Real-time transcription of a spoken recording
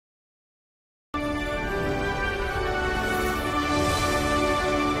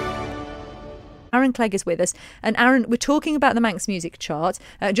Arron Clague is with us. And Arron, we're talking about the Manx Music Chart.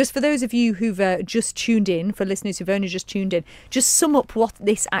 Just for those of you who've just tuned in, for listeners who've only just tuned in, just sum up what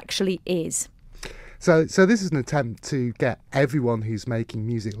this actually is. So this is an attempt to get everyone who's making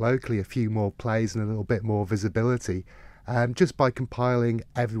music locally a few more plays and a little bit more visibility, just by compiling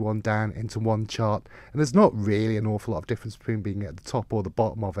everyone down into one chart. And there's not really an awful lot of difference between being at the top or the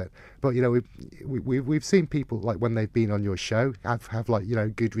bottom of it. But you know, we've seen people, like, when they've been on your show, have like, you know,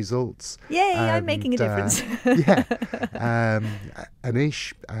 good results. Yay, I'm making a difference. Yeah.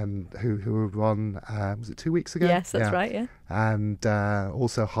 Anish, who were on, was it 2 weeks ago? Yes, that's right. Yeah. And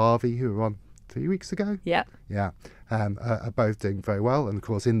also Harvey, who were on 3 weeks ago. Yeah. Are both doing very well. And of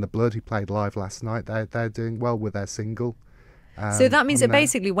course, In the Blood, who played live last night, they're doing well with their single. So that means that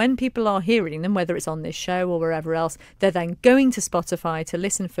basically when people are hearing them, whether it's on this show or wherever else, they're then going to Spotify to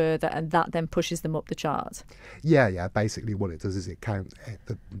listen further, and that then pushes them up the chart. Yeah. Basically what it does is it counts,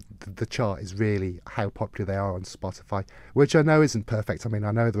 the chart is really how popular they are on Spotify, which I know isn't perfect. I mean,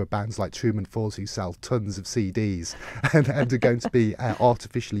 I know there are bands like Truman Falls who sell tons of CDs and are going to be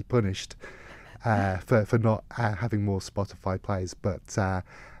artificially punished for not having more Spotify plays, but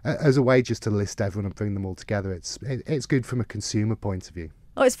as a way just to list everyone and bring them all together, it's good from a consumer point of view.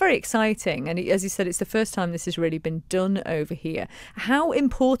 Oh, it's very exciting, and as you said, it's the first time this has really been done over here. How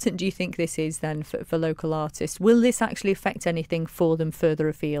important do you think this is then for local artists? Will this actually affect anything for them further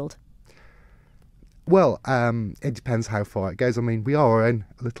afield? Well, it depends how far it goes. I mean, we are our own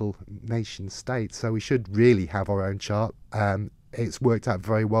little nation state, so we should really have our own chart. It's worked out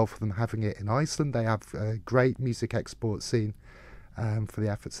very well for them having it in Iceland. They have a great music export scene for the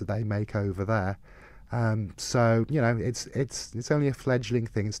efforts that they make over there. So, you know, it's only a fledgling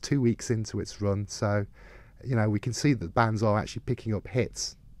thing. It's 2 weeks into its run. So, you know, we can see that bands are actually picking up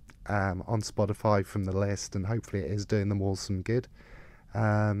hits on Spotify from the list, and hopefully it is doing them all some good.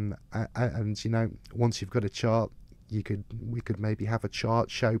 And, you know, once you've got a chart, we could maybe have a chart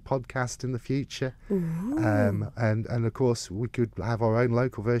show podcast in the future. And of course we could have our own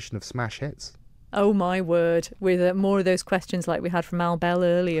local version of Smash Hits. Oh my word, with more of those questions like we had from Al Bell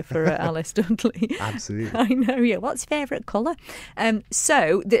earlier for Alice Dudley. Absolutely. I know, yeah. What's favourite colour? I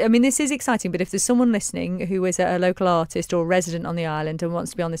mean, this is exciting, but if there's someone listening who is a local artist or resident on the island and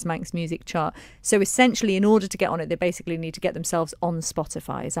wants to be on this Manx Music Chart, so essentially in order to get on it, they basically need to get themselves on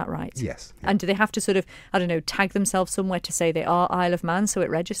Spotify, is that right? Yes. Yeah. And do they have to sort of, I don't know, tag themselves somewhere to say they are Isle of Man so it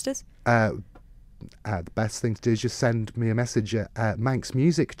registers? The best thing to do is just send me a message at Manx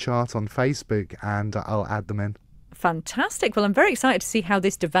Music Chart on Facebook, and I'll add them in. Fantastic. Well, I'm very excited to see how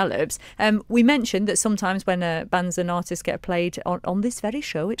this develops. We mentioned that sometimes when bands and artists get played on this very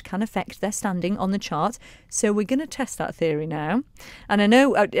show, it can affect their standing on the chart. So we're going to test that theory now. And I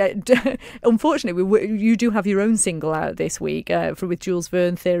know, unfortunately, you do have your own single out this week with Jules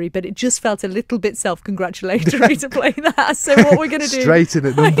Verne Theory, but it just felt a little bit self-congratulatory to play that. So what we're going to do... Straight in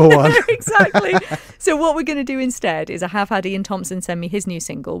at number one. Exactly. So what we're going to do instead is I have had Ian Thompson send me his new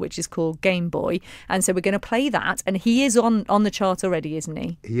single, which is called Game Boy. And so we're going to play that. And he is on the chart already, isn't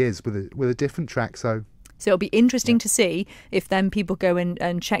he? He is, with a different track, so it'll be interesting to see if then people go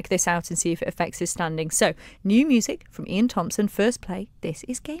and check this out and see if it affects his standing. So, new music from Ian Thompson, first play. This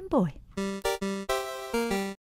is Game Boy.